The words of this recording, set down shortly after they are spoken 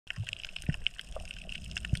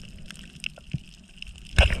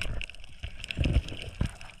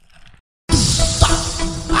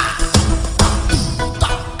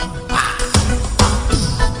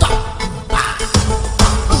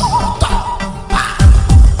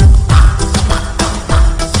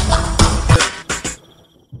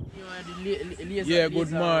Yeah,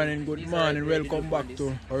 good morning. Welcome back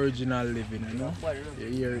to Original Living, you know. You're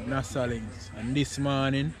here at Nassau's. And this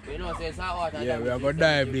morning, yeah, we are going to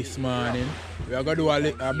dive this morning. We are going to do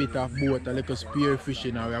a bit of boat, a little spear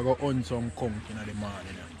fishing, and we are going to hunt some conch in the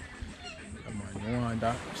morning. You want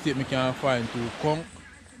that? See if we can find 2 conch,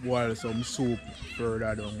 boil some soup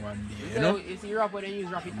further down one day, you know. You see rough when they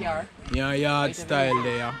use rocket car? Yeah, yard style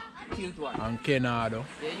there. And Kenado.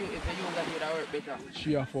 Yeah, if you use that, it would work better.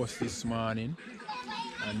 3 of us this morning.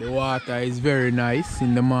 And the water is very nice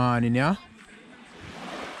in the morning, yeah.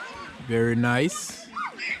 Very nice.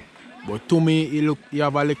 But to me, you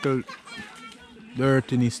have a little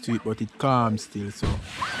dirtiness to it, but it calm still. So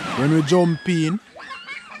when we jump in,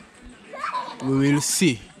 we will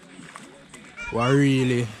see what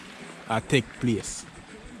really take place.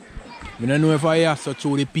 I don't know if I hear so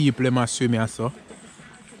through the people that swim here, so.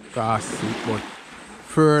 But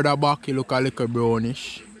further back, you look a little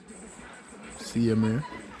brownish. See me?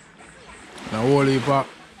 Now, only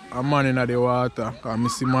a man in the water. Because I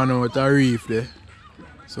see man out a reef there.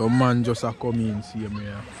 So, man just a come in, see me?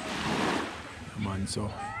 Man,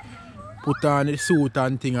 so put on the suit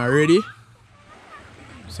and thing already.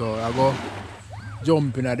 So, I go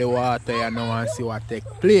jump in the water here now and see what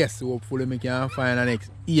takes place. Hopefully, I can find the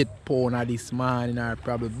next 8 pounder this morning or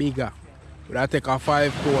probably bigger. But I take a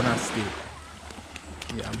 5 pounder still.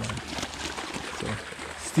 Yeah, man. So,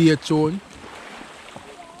 stay tuned.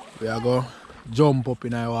 We are going to jump up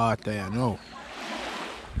in the water here now.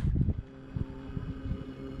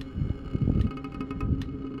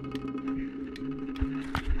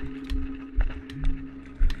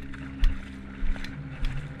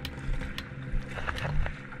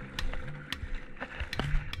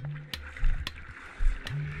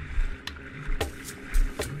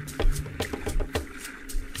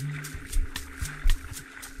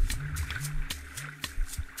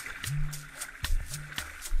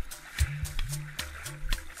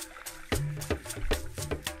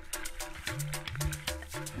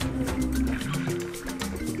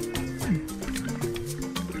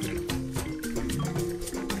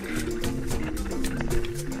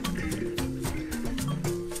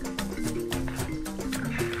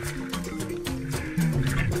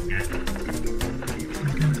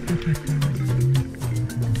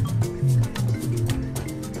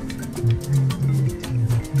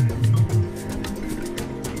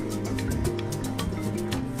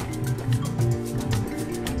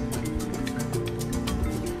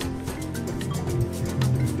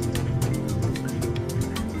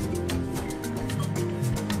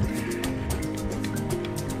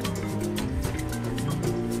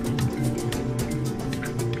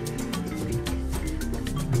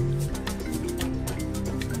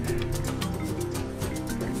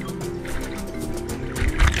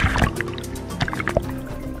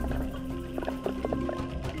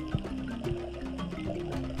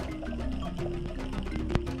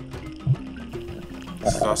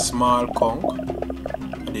 This is a small conch.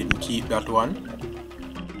 I didn't keep that one.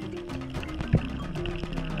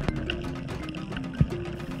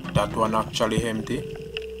 That one actually empty.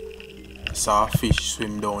 I saw a fish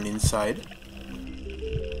swim down inside.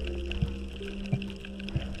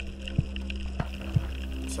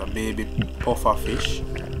 It's a baby puffer fish.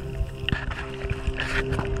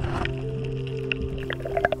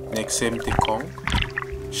 Next empty conch.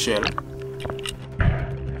 Shell.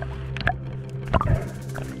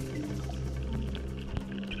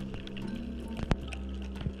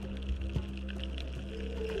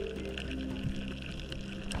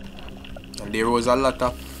 And there was a lot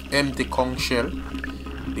of empty conch shell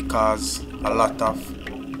because a lot of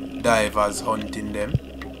divers hunting them.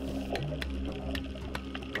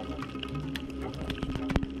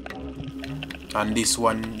 And this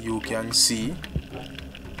one you can see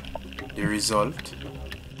the result.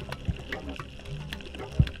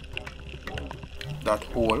 That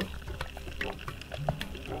hole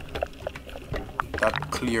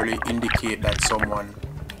that clearly indicate that someone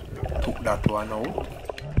took that one out.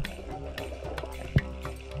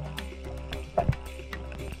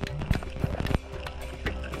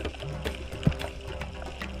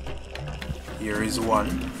 Here is one.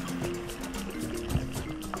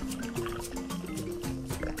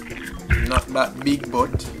 Not that big,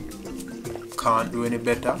 but can't do any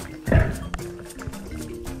better.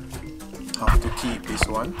 Have to keep this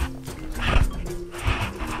one.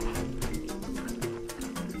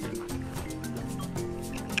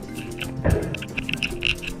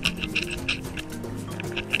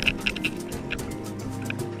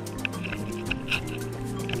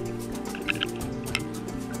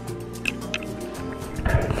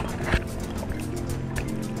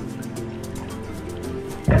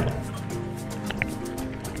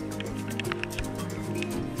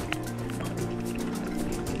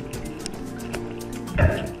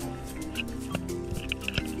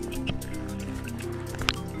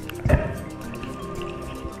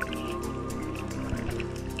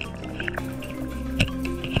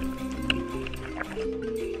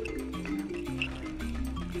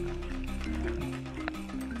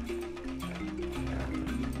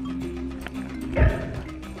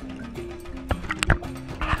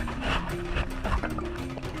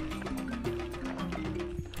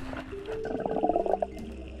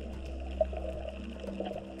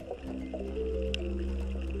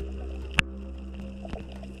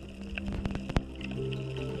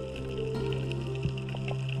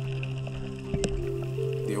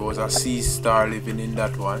 There was a sea star living in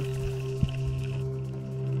that one.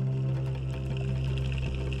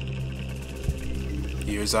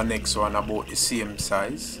 Here's our next one about the same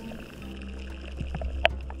size.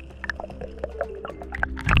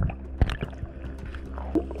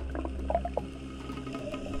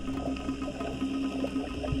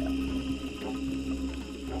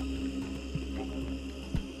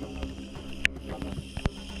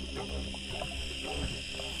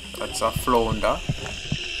 That's a flounder.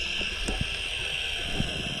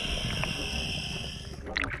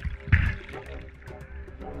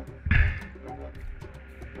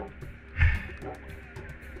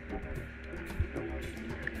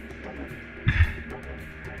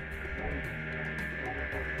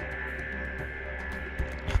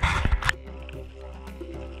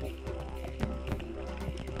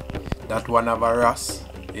 That one have a wrasse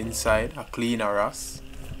inside, a cleaner wrasse.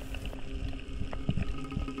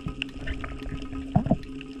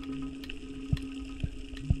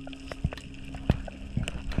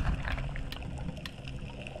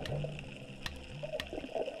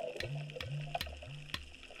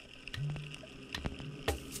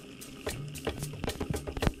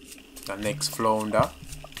 The next flounder.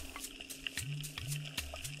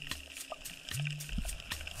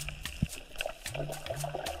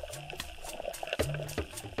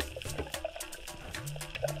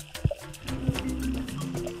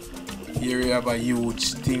 Here we have a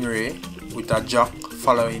huge stingray with a jack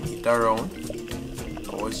following it around.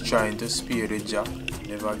 I was trying to spear the jack,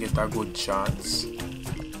 never get a good chance.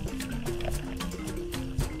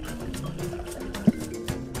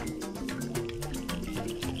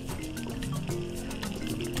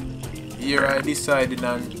 Here I decided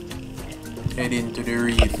on heading to the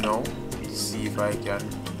reef now to see if I can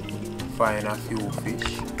find a few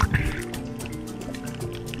fish.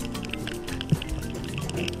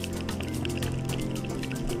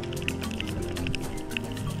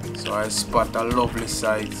 So I spot a lovely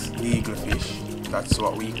sized needlefish. That's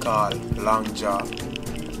what we call long jaw.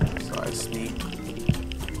 So I sneak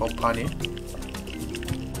up on it.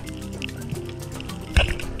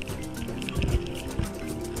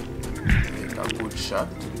 Take a good shot.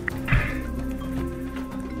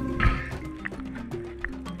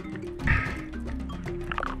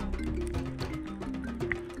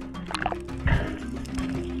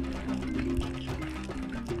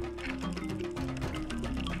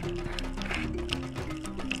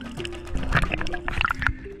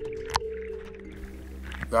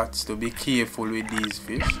 Got to be careful with these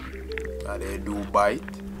fish, that they do bite.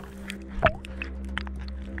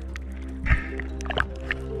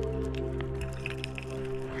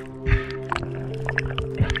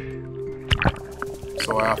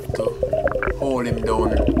 So I have to hold him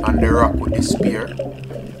down on the rock with the spear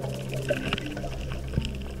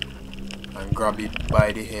and grab it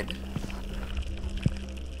by the head.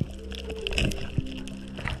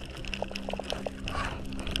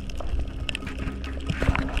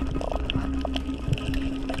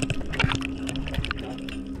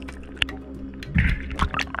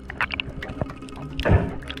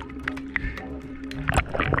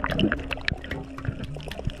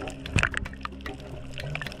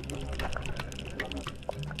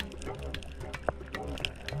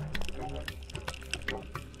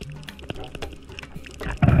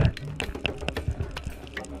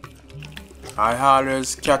 I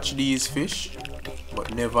always catch these fish,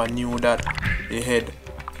 but never knew that the head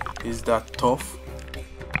is that tough.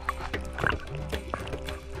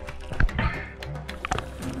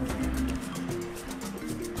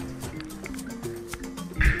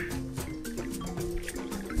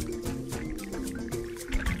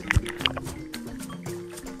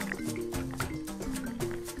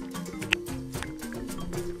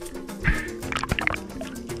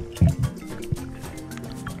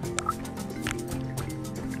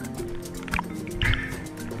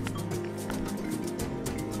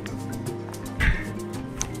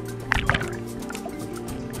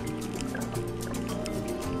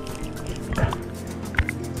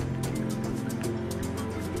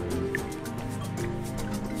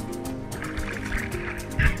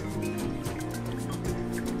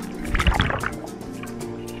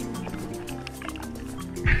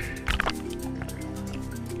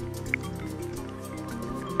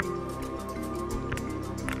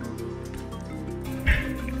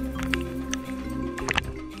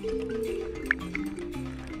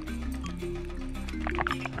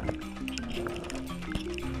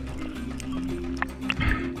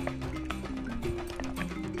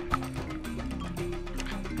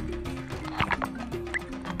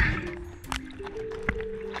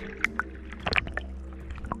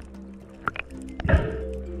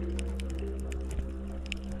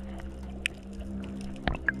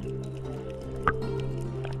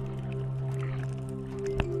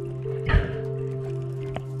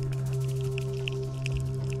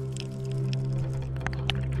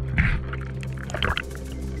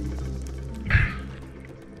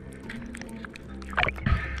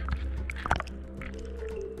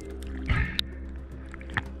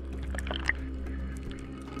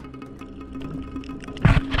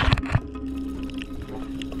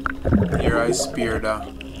 Here I spear the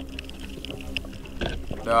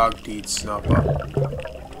dog teeth snapper.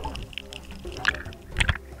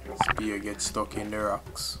 Spear gets stuck in the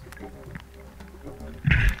rocks.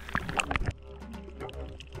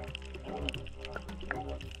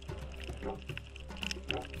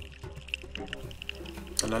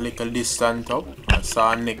 And a little distance up, I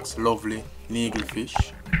saw next lovely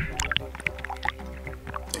needlefish.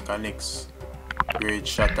 Take a next great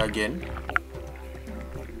shot again.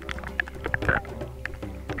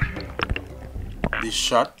 This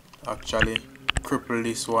shot actually crippled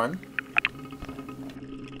this one.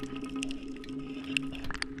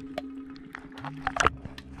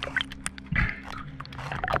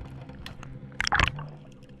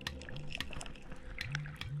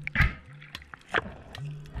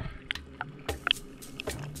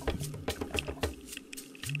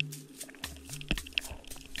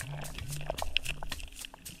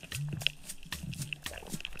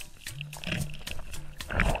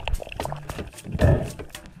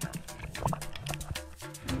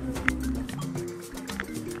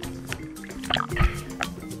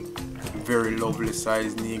 Very lovely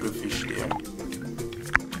sized needlefish there.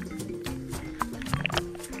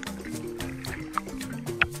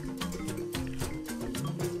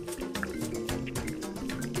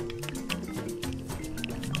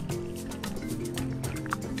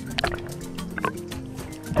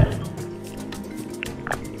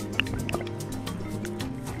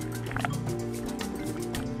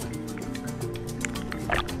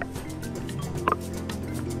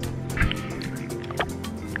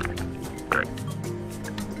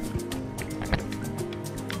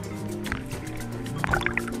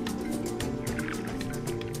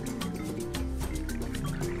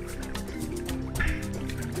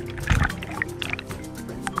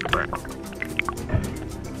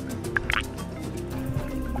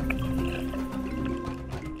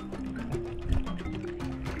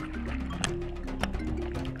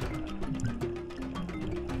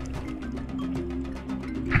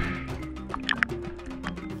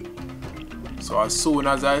 So as soon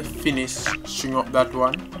as I finish string up that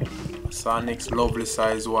one, I saw next lovely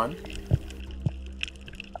size one.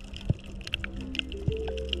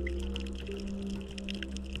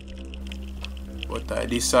 But I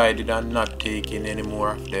decided on not taking any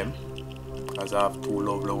more of them because I have two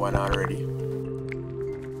lovely ones already.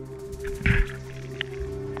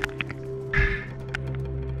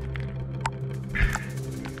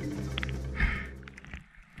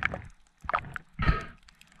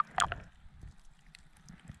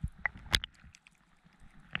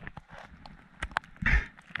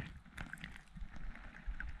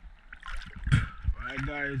 Alright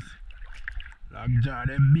guys, lockjaw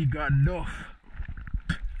them big and duff.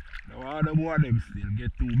 Now all the boy them still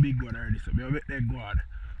get too big one already, so I bet they go on.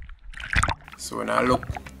 So when I look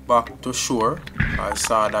back to shore, I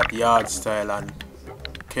saw that yard style and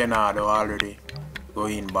Kenado already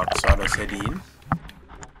going back, so I just head in.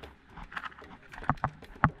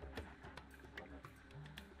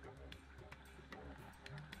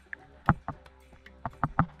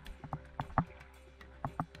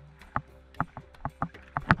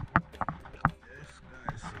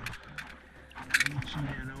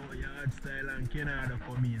 Kenado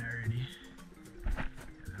come in already.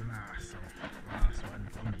 The last one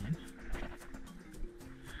come in.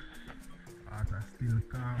 Water still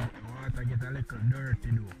calm. The water get a little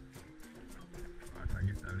dirty though. Water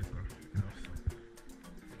get a little dust up.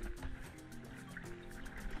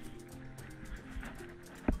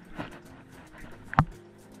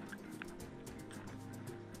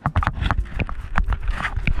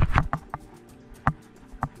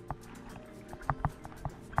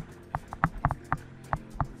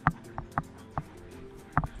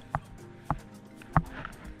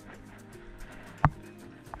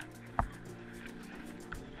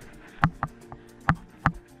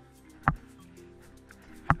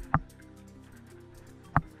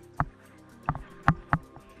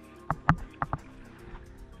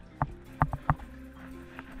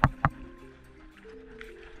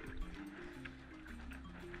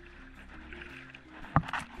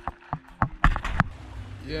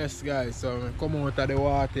 Yes guys, so I come out of the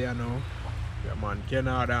water you know. Yeah man,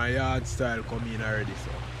 Kenado and yard style come in already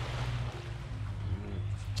so.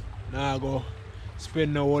 Now I go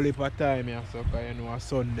spend a whole heap of time here so cause you know a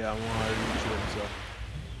Sunday I want to reach home so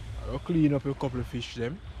I go clean up a couple of fish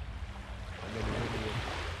them and then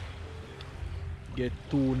we get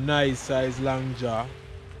two nice size long jaw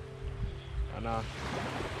and a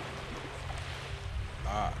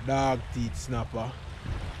dog teeth snapper.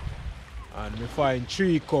 And me find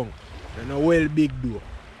 3 conch. They're not well big though.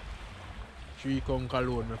 3 conch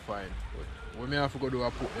alone me find. But what me have to go do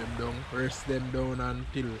is put them down, rest them down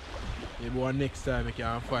until maybe one next time I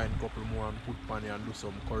can find a couple more and put pan and do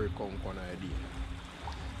some curry conch on idea.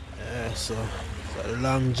 Yeah, so the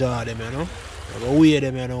long jaw them, you know. I go weigh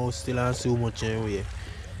them, you know, still and so much anyway.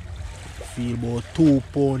 Feel about 2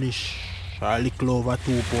 poundish, or a little over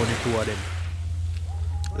 2 pound, the two of them.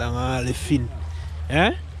 Long all the fin.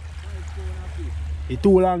 Eh? The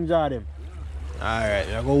 2 long jaw them. Alright,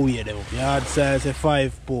 I go weigh them up. Yard size is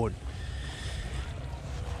 5 pound.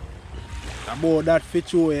 About that for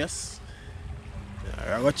 2 years.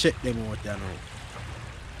 I go check them out there now.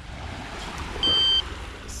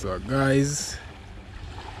 So guys,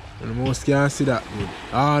 you most can see that good.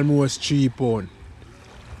 Almost 3 pound.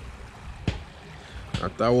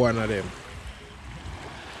 That's one of them.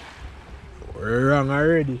 We're wrong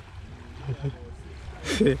already.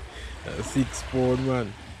 6 pound,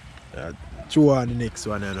 man. Chew on the next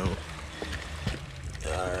one, you know.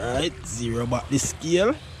 Alright, zero back the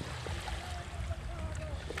scale.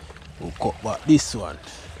 We'll cut back this one.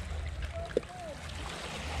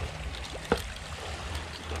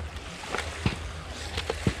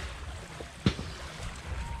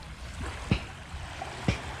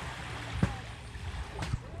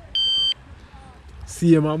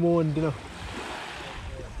 Same amount, you know.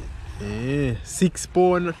 6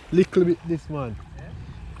 pound, little bit this man.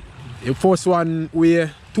 The first one weigh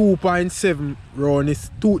 2.7 round. This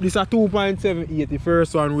is a 2.78. The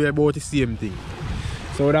first one weigh about the same thing.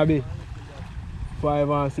 So that be 5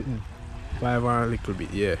 and something. 5 and a little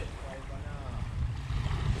bit, yeah.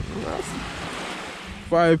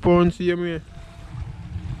 5 pounds same way.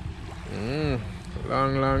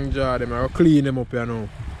 Long jaw them. I'll clean them up here now.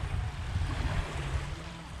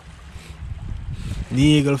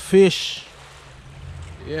 Needlefish.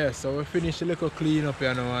 Yeah, so we finish a little clean up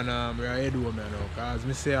here now and we're head home here now. Because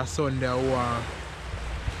I say a Sunday I want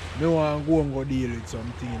to go and deal with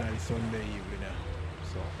something on the Sunday evening.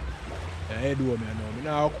 So I head home here now. I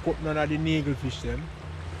now cook up none of the needlefish them,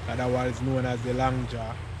 otherwise known as the long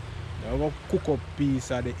jaw. I'm going to cook up a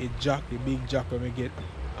piece of the jack, the big jack when we get,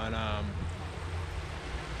 and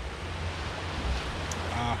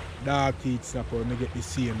dog teeth snapper when we get the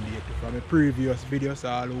same date. From the previous videos, so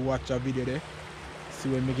I'll watch a video there. See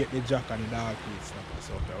when we get the jack and the dog teeth snapper.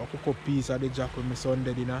 So I'll cook up a piece of the jack with my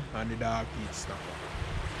Sunday dinner and the dog teeth snapper.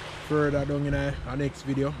 Further down in our next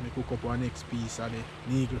video, I cook up our next piece of the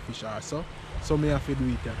needlefish also. So I have to do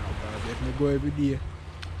it now, because if I go every day,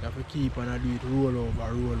 I have to keep and I do it roll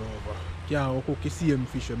over. Can't cook the same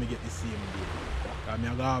fish when I get the same day.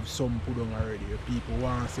 Because I have some put on already. People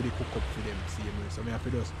want to see the cook up for them same way. So I have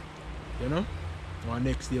to just, you know, and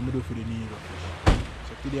next day I do for the needlefish.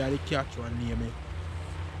 So today I catch one name,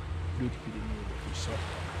 I do it for the needlefish. So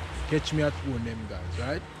catch me at home them guys,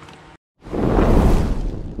 right?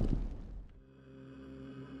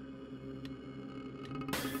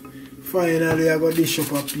 Finally I got dish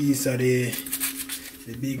up a piece of the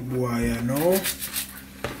big boy here now.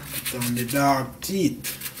 Put on the dog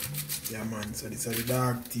teeth. Yeah man, so this is the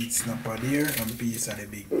dog teeth snapper there and piece of the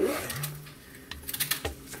big boy.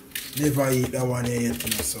 Never eat that one yet,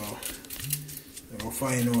 so we'll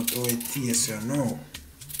find out how it tastes here now.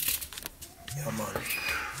 Yeah man.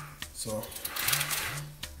 So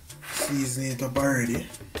season it up already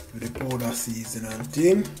with the powder season and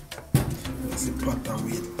thing. That's the butter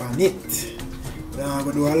weight on it. Now I'm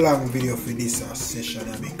going to do a long video for this session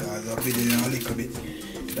because the video is a little bit.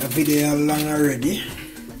 The video is long already.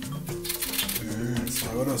 So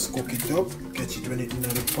I'm going to just cook it up, catch it when it's in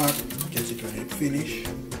the pot, catch it when it finish.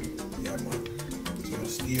 Yeah man. So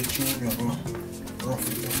stay tuned, we're going to rough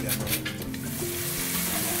it up here now.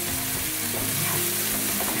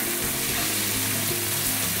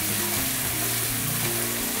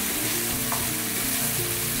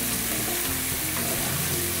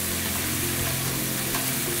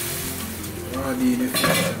 The fish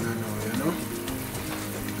now, you know.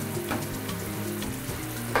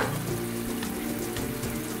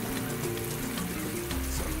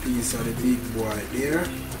 Some piece of the big boy there.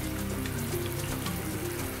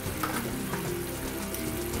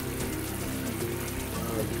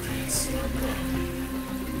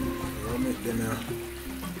 I'll make them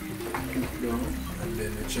cook down and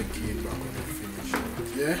then check it back when we finish it.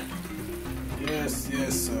 Yeah? Yes,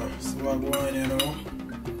 sir. So I'm going, you know.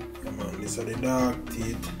 This is the dog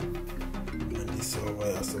teeth and this over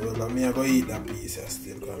here. So well, I'm going to eat that piece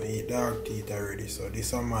still because I eat dog teeth already. So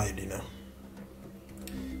this is my dinner.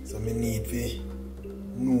 So I need to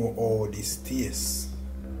know how this tastes.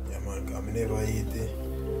 Yeah man, because I never eat the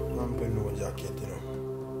Pompano jacket, you know.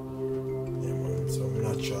 Yeah man, some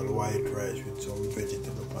natural white rice with some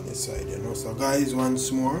vegetable on the side, you know. So guys,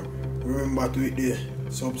 once more, Remember to hit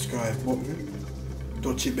the subscribe button,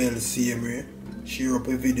 touch the bell same way, share up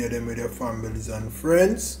a video them with your families and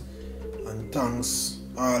friends, and thanks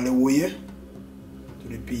all the way to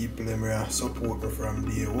the people that support me from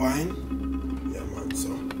day one. Yeah man, so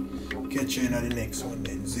catch you in the next one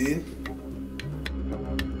then, Zane.